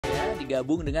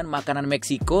digabung dengan makanan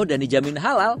Meksiko dan dijamin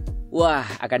halal. Wah,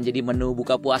 akan jadi menu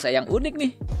buka puasa yang unik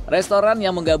nih. Restoran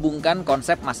yang menggabungkan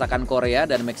konsep masakan Korea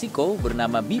dan Meksiko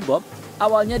bernama Bebop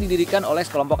awalnya didirikan oleh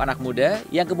sekelompok anak muda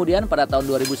yang kemudian pada tahun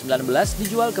 2019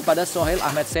 dijual kepada Sohail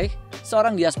Ahmed Sheikh,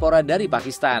 seorang diaspora dari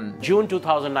Pakistan. June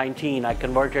 2019, I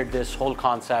converted this whole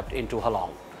concept into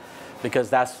halal because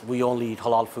we only eat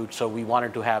halal food, so we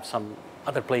wanted to have some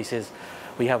other places.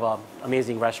 We have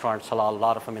amazing restaurants, halal, a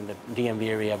lot of them in the DMV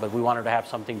area, but we wanted to have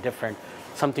something different,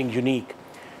 something unique.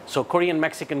 So Korean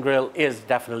Mexican grill is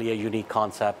definitely a unique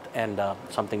concept and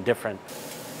something different.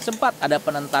 Sempat ada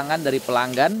penentangan dari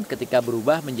pelanggan ketika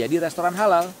berubah menjadi restoran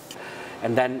halal.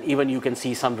 And then even you can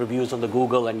see some reviews on the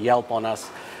Google and Yelp on us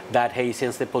that, hey,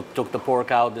 since they took the pork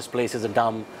out, this place is a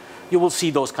dumb. You will see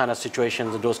those kind of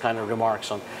situations and those kind of remarks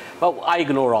on. But I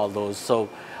ignore all those. So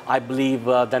I believe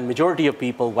that majority of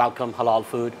people welcome halal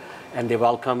food and they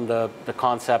welcome the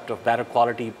concept of better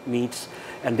quality meats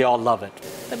and they all love it.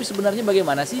 Tapi sebenarnya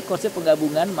bagaimana sih konsep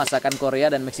penggabungan masakan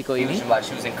Korea dan Meksiko ini? By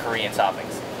choosing Korean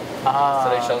toppings. So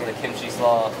they chose the kimchi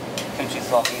slaw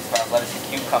bean sprouts, lettuce, and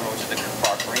cucumber, which is the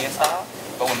Korean style,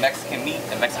 but with Mexican meat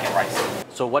and Mexican rice.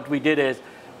 So what we did is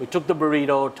we took the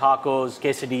burrito, tacos,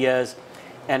 quesadillas,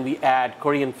 and we add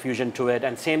Korean fusion to it.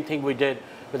 And same thing we did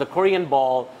with a Korean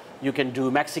ball. You can do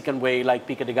Mexican way like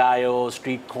pico de gallo,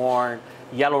 street corn,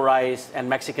 yellow rice, and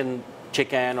Mexican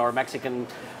chicken or Mexican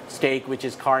steak, which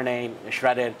is carne,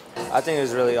 shredded. I think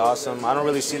it's really awesome. I don't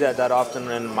really see that often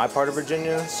in my part of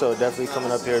Virginia, so definitely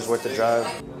coming up here is worth the drive.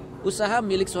 Usaha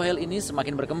milik Sohail ini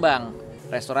semakin berkembang.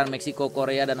 Restoran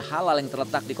Meksiko-Korea dan halal yang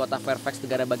terletak di Kota Fairfax,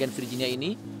 negara bagian Virginia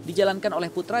ini dijalankan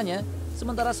oleh putranya,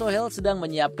 sementara Sohail sedang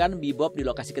menyiapkan Bebop di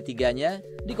lokasi ketiganya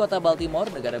di Kota Baltimore,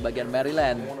 negara bagian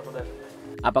Maryland.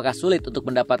 Apakah sulit untuk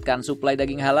mendapatkan suplai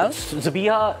daging halal?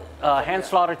 Zabia, hand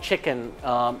slaughtered chicken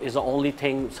is the only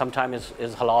thing sometimes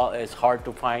is halal, is hard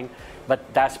to find, but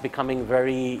that's becoming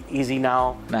very easy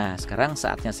now. Nah, sekarang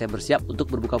saatnya saya bersiap untuk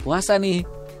berbuka puasa nih.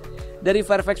 Dari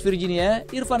Fairfax, Virginia,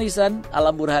 Irfan Ihsan,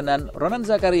 Alam Burhanan, Ronan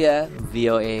Zakaria,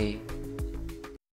 VOA.